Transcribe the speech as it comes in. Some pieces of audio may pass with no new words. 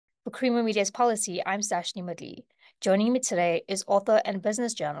For Creamer Media's Policy, I'm Sashni Madli. Joining me today is author and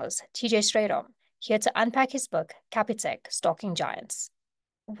business journalist TJ Strydom, here to unpack his book, Capitec, Stalking Giants.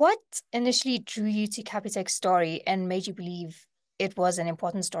 What initially drew you to Capitec's story and made you believe it was an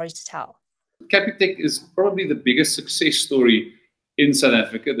important story to tell? Capitec is probably the biggest success story in South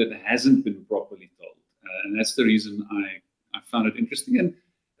Africa that hasn't been properly told. And that's the reason I found it interesting. And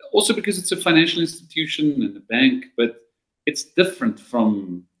also because it's a financial institution and a bank, but it's different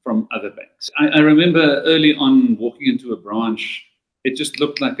from other banks. I remember early on walking into a branch, it just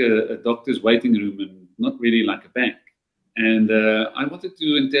looked like a doctor's waiting room and not really like a bank. And I wanted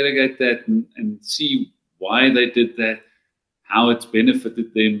to interrogate that and see why they did that, how it's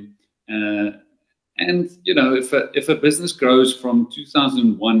benefited them. And if a business grows from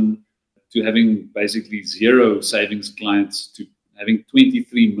 2001 to having basically zero savings clients to having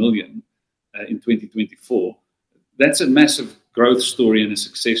 23 million in 2024, that's a massive growth story and a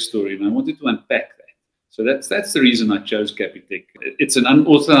success story. And I wanted to unpack that. So that's the reason I chose Capitec. It's an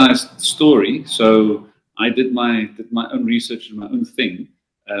unauthorized story, so I did my own research and my own thing.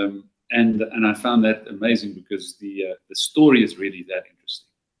 And I found that amazing because the story is really that interesting.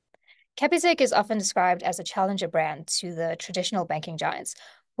 Capitec is often described as a challenger brand to the traditional banking giants.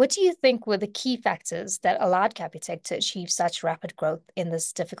 What do you think were the key factors that allowed Capitec to achieve such rapid growth in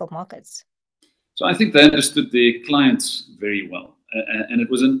this difficult market? So I think they understood their clients very well, and it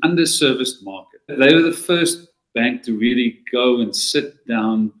was an underserviced market. They were the first bank to really go and sit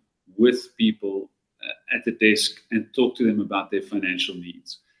down with people at the desk and talk to them about their financial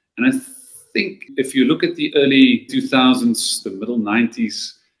needs. And I think if you look at the early 2000s, the middle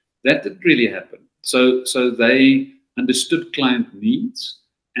 90s, that didn't really happen. So they understood client needs,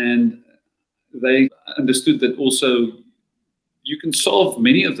 and they understood that also you can solve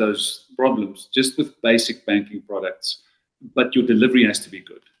many of those problems just with basic banking products, but your delivery has to be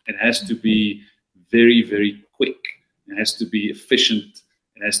good. It has to be very, very quick. It has to be efficient.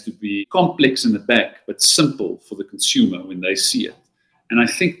 It has to be complex in the back, but simple for the consumer when they see it. And I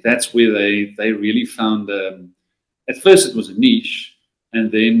think that's where they really found, at first it was a niche,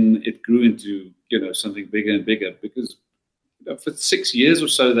 and then it grew into something bigger and bigger, because for 6 years or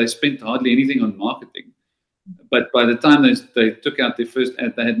so they spent hardly anything on marketing. But by the time they took out their first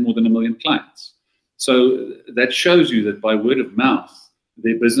ad, they had more than 1 million clients. So that shows you that by word of mouth,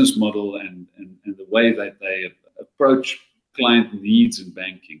 their business model and the way that they approach client needs in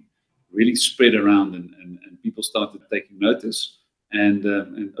banking really spread around, and people started taking notice and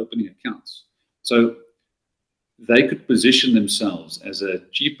opening accounts. So they could position themselves as a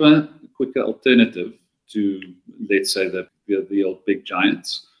cheaper, quicker alternative to, let's say, the old big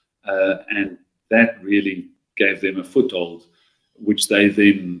giants. And that really gave them a foothold, which they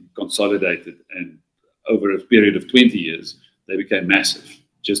then consolidated. And over a period of 20 years, they became massive,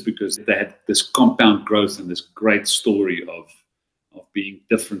 just because they had this compound growth and this great story of being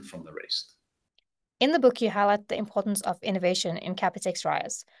different from the rest. In the book, you highlight the importance of innovation in Capitec's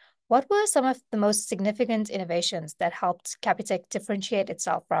rise. What were some of the most significant innovations that helped Capitec differentiate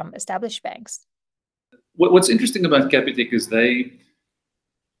itself from established banks? What's interesting about Capitec is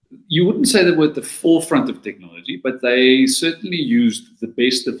you wouldn't say they were at the forefront of technology, but they certainly used the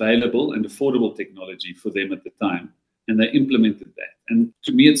best available and affordable technology for them at the time, and they implemented that. And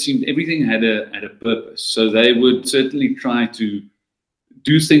to me, it seemed everything had a purpose. So they would certainly try to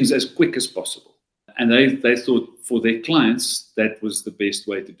do things as quick as possible. And they thought for their clients, that was the best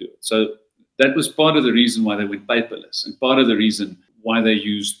way to do it. So that was part of the reason why they went paperless, and part of the reason why they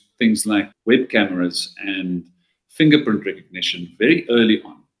used things like web cameras and fingerprint recognition very early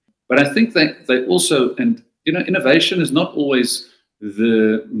on. But I think they also, and innovation is not always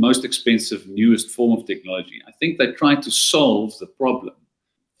the most expensive, newest form of technology. I think they tried to solve the problem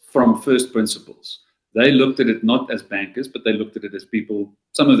from first principles. They looked at it not as bankers, but they looked at it as people.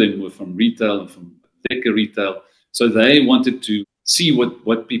 Some of them were from retail and from liquor retail. So they wanted to see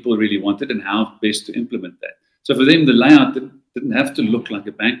what people really wanted and how best to implement that. So for them, the layout didn't have to look like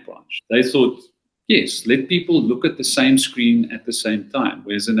a bank branch. They thought, yes, let people look at the same screen at the same time.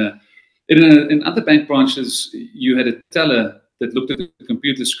 Whereas in other bank branches, you had a teller that looked at the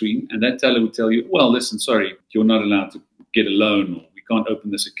computer screen, and that teller would tell you, well, listen, sorry, you're not allowed to get a loan, or we can't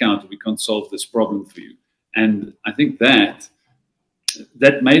open this account, or we can't solve this problem for you. And I think that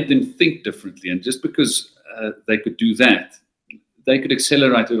made them think differently. And just because they could do that, they could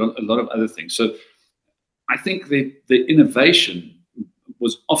accelerate a lot of other things. So I think the innovation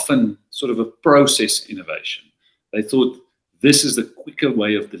was often sort of a process innovation. They thought, this is the quicker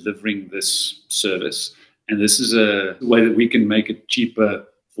way of delivering this service, and this is a way that we can make it cheaper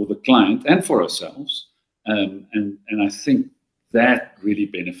for the client and for ourselves. And I think that really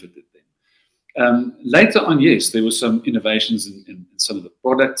benefited them. Later on, yes, there were some innovations in some of the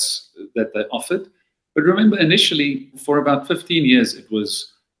products that they offered. But remember, initially, for about 15 years, it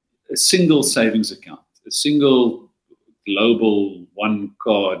was a single savings account, a single global one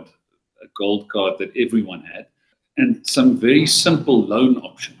card, a gold card that everyone had, and some very simple loan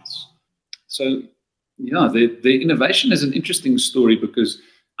options. So, yeah, the innovation is an interesting story because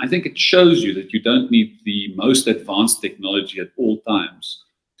I think it shows you that you don't need the most advanced technology at all times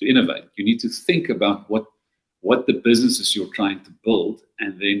to innovate. You need to think about what the businesses you're trying to build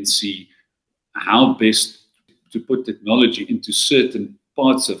and then see how best to put technology into certain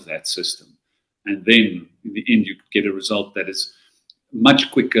parts of that system. And then in the end, you get a result that is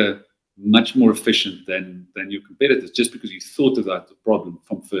much quicker, much more efficient than your competitors, just because you thought about the problem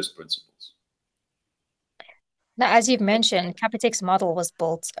from first principles. Now, as you've mentioned, Capitec's model was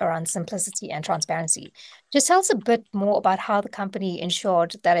built around simplicity and transparency. Just tell us a bit more about how the company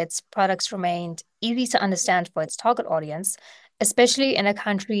ensured that its products remained easy to understand for its target audience, especially in a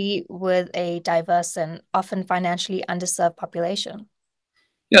country with a diverse and often financially underserved population.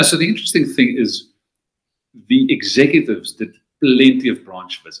 Yeah, so the interesting thing is the executives did plenty of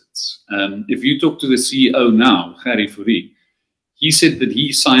branch visits. If you talk to the CEO now, Gary Fourie, he said that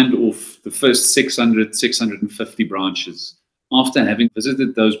he signed off the first 600, 650 branches after having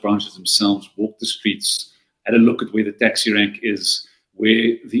visited those branches themselves, walked the streets, had a look at where the taxi rank is,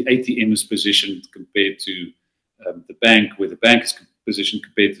 where the ATM is positioned compared to the bank, where the bank is positioned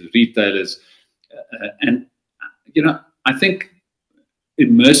compared to the retailers. And, you know, I think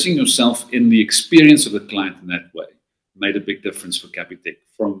immersing yourself in the experience of the client in that way made a big difference for Capitec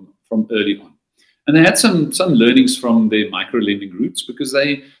from early on. And they had some learnings from their microlending roots because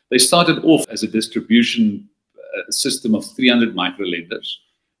they started off as a distribution system of 300 microlenders.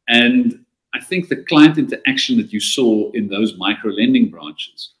 And I think the client interaction that you saw in those microlending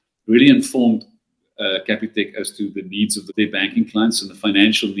branches really informed Capitec as to the needs of their banking clients and the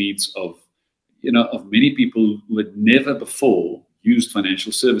financial needs of many people who had never before used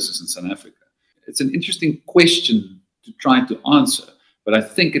financial services in South Africa. It's an interesting question to try to answer, but I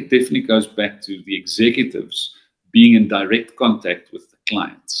think it definitely goes back to the executives being in direct contact with the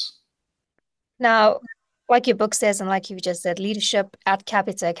clients. Now, like your book says, and like you just said, leadership at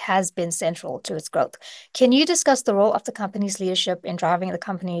Capitec has been central to its growth. Can you discuss the role of the company's leadership in driving the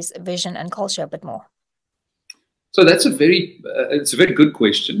company's vision and culture a bit more? So that's it's a very good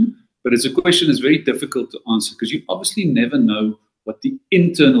question, but it's a question that's very difficult to answer because you obviously never know what the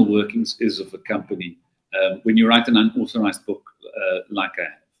internal workings is of a company when you write an unauthorized book like I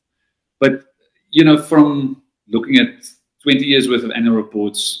have. But, from looking at 20 years worth of annual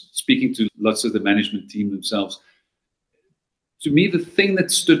reports, speaking to lots of the management team themselves, to me, the thing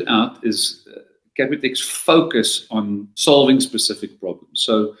that stood out is Capitec's focus on solving specific problems.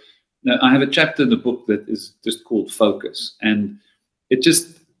 So now, I have a chapter in the book that is just called Focus, and it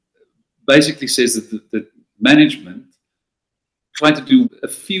just basically says that the management try to do a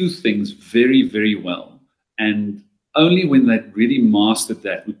few things very, very well. And only when they really mastered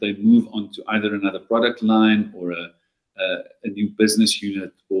that would they move on to either another product line or a new business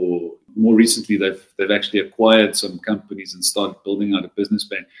unit, or more recently, they've actually acquired some companies and started building out a business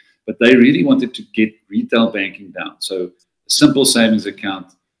bank. But they really wanted to get retail banking down. So a simple savings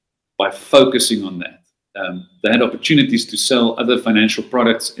account, by focusing on that. They had opportunities to sell other financial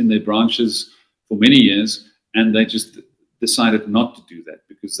products in their branches for many years, and they just decided not to do that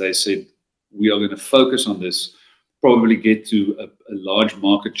because they said, we are going to focus on this, probably get to a large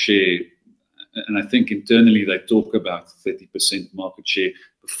market share. And I think internally they talk about 30% market share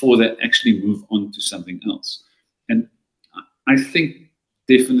before they actually move on to something else. And I think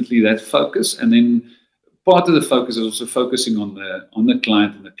definitely that focus, and then part of the focus is also focusing on the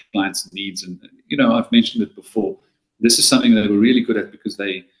client and the client's needs. And I've mentioned it before. This is something they were really good at because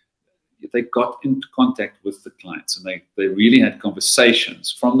they got into contact with the clients, and they really had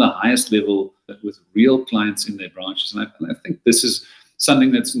conversations from the highest level with real clients in their branches. And I think this is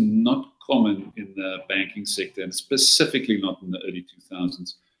something that's not common in the banking sector, and specifically not in the early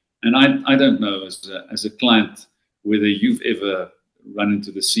 2000s. And I don't know as a client whether you've ever run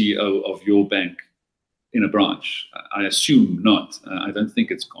into the CEO of your bank in a branch. I assume not. I don't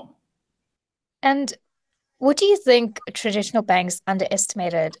think it's common. And what do you think traditional banks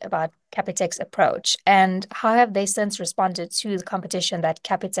underestimated about Capitec's approach, and how have they since responded to the competition that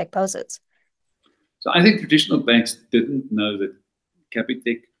Capitec poses? So I think traditional banks didn't know that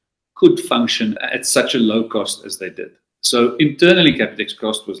Capitec could function at such a low cost as they did. So internally, Capitec's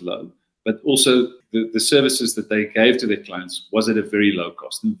cost was low, but also the services that they gave to their clients was at a very low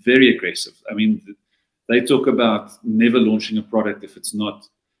cost and very aggressive. I mean, They talk about never launching a product if it's not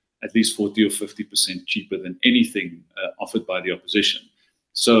at least 40 or 50% cheaper than anything offered by the opposition.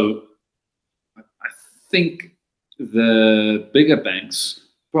 So I think the bigger banks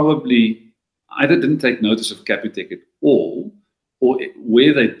probably either didn't take notice of Capitec at all, or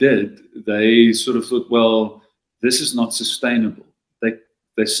where they did, they sort of thought, well, this is not sustainable.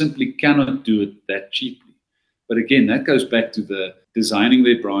 They simply cannot do it that cheaply. But again, that goes back to the designing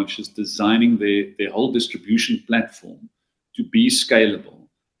their branches, designing their whole distribution platform to be scalable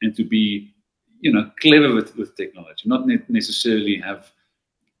and to be, clever with technology, not necessarily have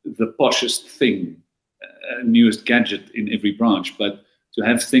the poshest thing, newest gadget in every branch, but to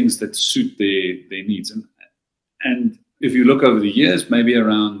have things that suit their needs. And if you look over the years, maybe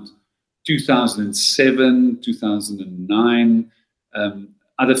around 2007, 2009,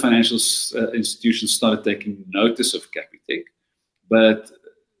 other financial institutions started taking notice of Capitec. But,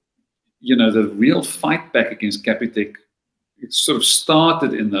 the real fight back against Capitec, it sort of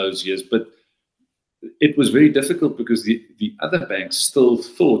started in those years, but it was very difficult because the other banks still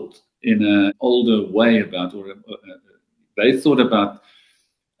thought in an older way about, or they thought about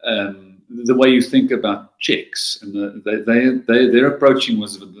the way you think about checks, and their approaching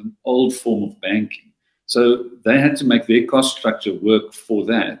was an old form of banking. So they had to make their cost structure work for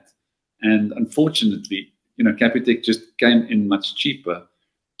that. And unfortunately, Capitec just came in much cheaper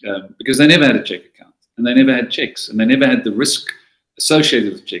because they never had a check account, and they never had checks, and they never had the risk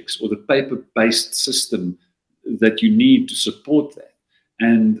associated with checks or the paper-based system that you need to support that.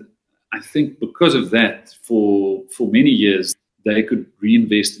 And I think because of that, for many years, they could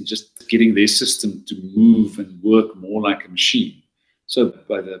reinvest in just getting their system to move and work more like a machine. So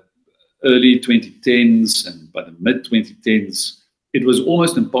by the early 2010s and by the mid-2010s, it was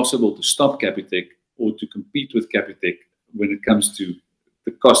almost impossible to stop Capitec or to compete with Capitec when it comes to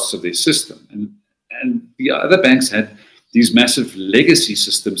the costs of their system. And the other banks had these massive legacy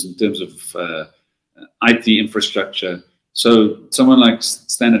systems in terms of IT infrastructure. So someone like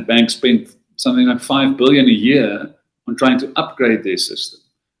Standard Bank spent something like $5 billion a year on trying to upgrade their system,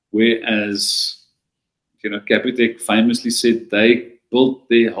 whereas Capitec famously said they built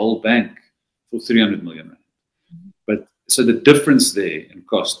their whole bank for 300 million rand. But so the difference there in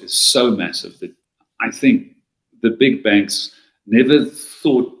cost is so massive that I think the big banks never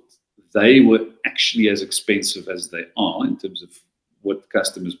thought they were actually as expensive as they are in terms of what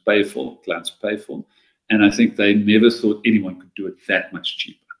customers pay for, clients pay for. And I think they never thought anyone could do it that much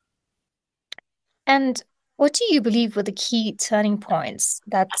cheaper. And what do you believe were the key turning points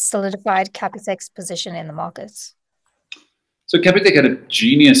that solidified Capitec's position in the markets? So Capitec had a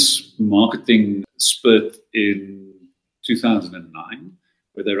genius marketing spurt in 2009,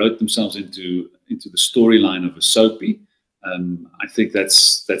 where they wrote themselves into the storyline of a soapy. I think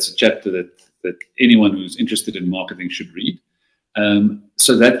that's a chapter that anyone who's interested in marketing should read.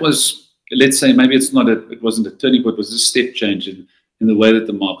 So that was, let's say, maybe it wasn't a turning point, it was a step change in the way that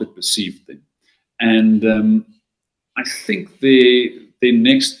the market perceived them. And I think their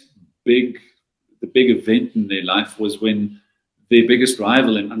next big event in their life was when their biggest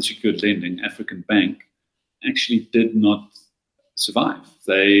rival in unsecured lending, African Bank, actually did not survive.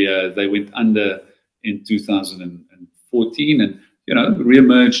 They went under in 2014 and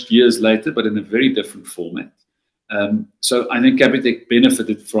reemerged years later, but in a very different format. So I think Capitec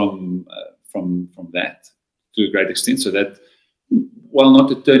benefited from that to a great extent. So that, while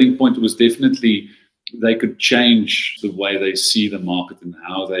not a turning point, it was definitely they could change the way they see the market and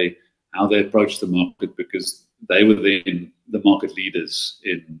how they approach the market, because they were then the market leaders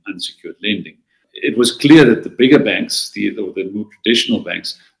in unsecured lending. It was clear that the bigger banks, the more traditional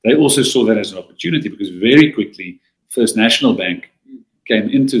banks, they also saw that as an opportunity, because very quickly First National Bank came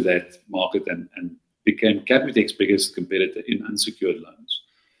into that market and became Capitec's biggest competitor in unsecured loans.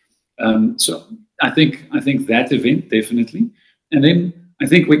 So I think that event definitely, and then I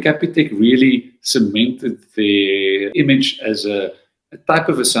think where Capitec really cemented their image as a type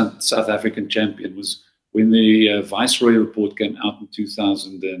of a South African champion was when the Viceroy report came out in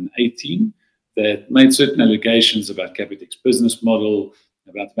 2018 that made certain allegations about Capitec's business model,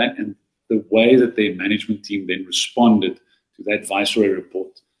 about the bank, and the way that their management team then responded to that Viceroy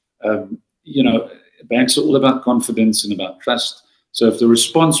report. Banks are all about confidence and about trust. So if the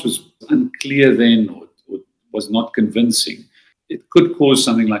response was unclear then or was not convincing, it could cause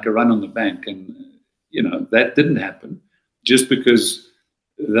something like a run on the bank. And, that didn't happen just because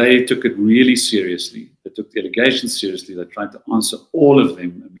they took it really seriously. They took the allegations seriously. They tried to answer all of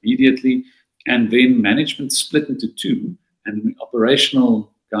them immediately. And then management split into two, and the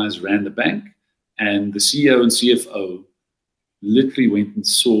operational guys ran the bank, and the CEO and CFO literally went and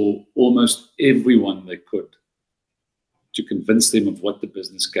saw almost everyone they could to convince them of what the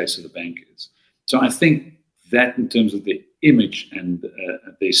business case of the bank is. So I think that in terms of their image and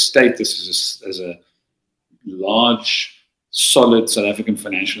their status as a large, solid South African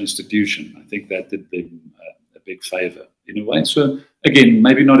financial institution, I think that did them a big favor in a way. So again,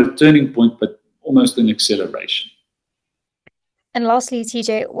 maybe not a turning point, but almost an acceleration. And lastly,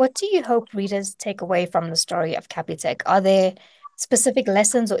 TJ, what do you hope readers take away from the story of Capitec? Are there specific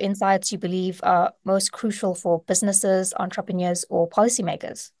lessons or insights you believe are most crucial for businesses, entrepreneurs, or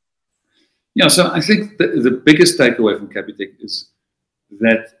policymakers? Yeah, so I think the biggest takeaway from Capitec is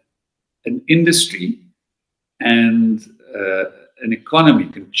that an industry and an economy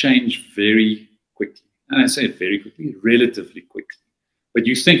can change very quickly. And I say very quickly, relatively quickly. But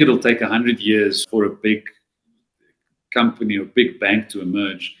you think it'll take 100 years for a big company or big bank to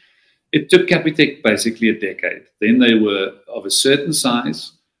emerge. It took Capitec basically a decade. Then they were of a certain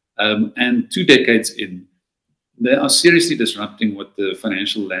size, and 2 decades in, they are seriously disrupting what the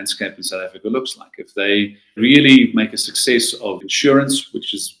financial landscape in South Africa looks like. If they really make a success of insurance,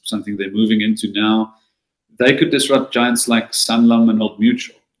 which is something they're moving into now, they could disrupt giants like Sanlam and Old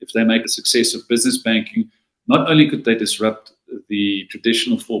Mutual. If they make a success of business banking, not only could they disrupt the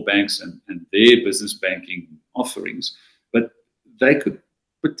traditional four banks and their business banking offerings, but they could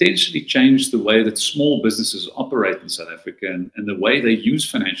potentially change the way that small businesses operate in South Africa and the way they use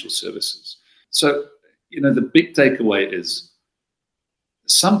financial services. So, the big takeaway is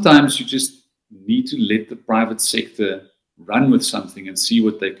sometimes you just need to let the private sector run with something and see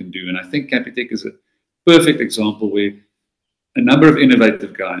what they can do. And I think Capitec is a perfect example where a number of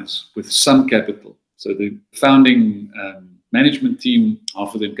innovative guys with some capital. So the founding management team,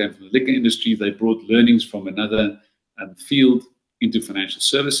 half of them came from the liquor industry. They brought learnings from another field into financial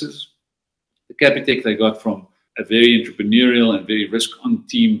services. The Capitec they got from a very entrepreneurial and very risk-on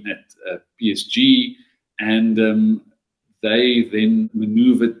team at PSG, and they then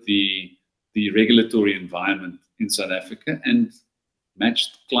maneuvered the regulatory environment in South Africa and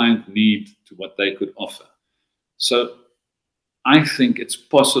matched client need to what they could offer. So I think it's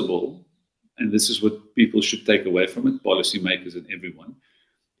possible, and this is what people should take away from it, policymakers and everyone.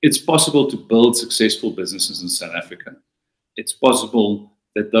 It's possible to build successful businesses in South Africa. It's possible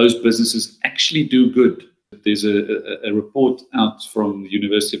that those businesses actually do good. There's a report out from the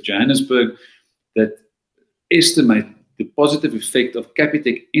University of Johannesburg that estimate the positive effect of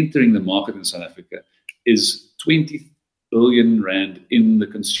Capitec entering the market in South Africa is 20 billion rand in the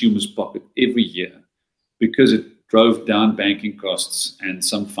consumer's pocket every year because it drove down banking costs and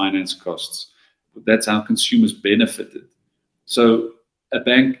some finance costs. That's how consumers benefited. So a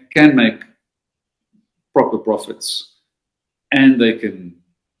bank can make proper profits and they can,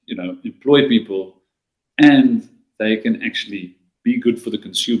 employ people and they can actually be good for the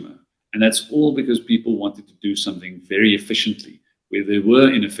consumer. And that's all because people wanted to do something very efficiently where there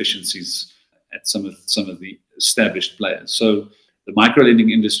were inefficiencies at some of the established players. So the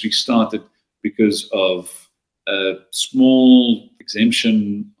microlending industry started because of a small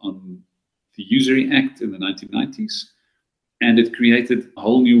exemption on the Usury Act in the 1990s. And it created a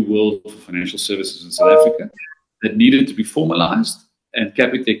whole new world for financial services in South Africa that needed to be formalized. And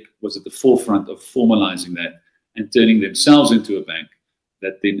Capitec was at the forefront of formalizing that and turning themselves into a bank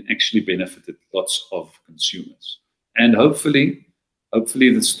that then actually benefited lots of consumers. And hopefully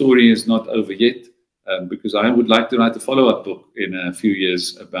the story is not over yet, because I would like to write a follow-up book in a few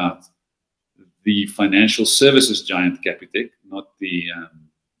years about the financial services giant Capitec, not the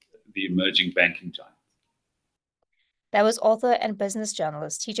emerging banking giant. That was author and business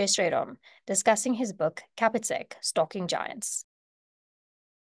journalist TJ Strydom discussing his book, Capitec, Stalking Giants.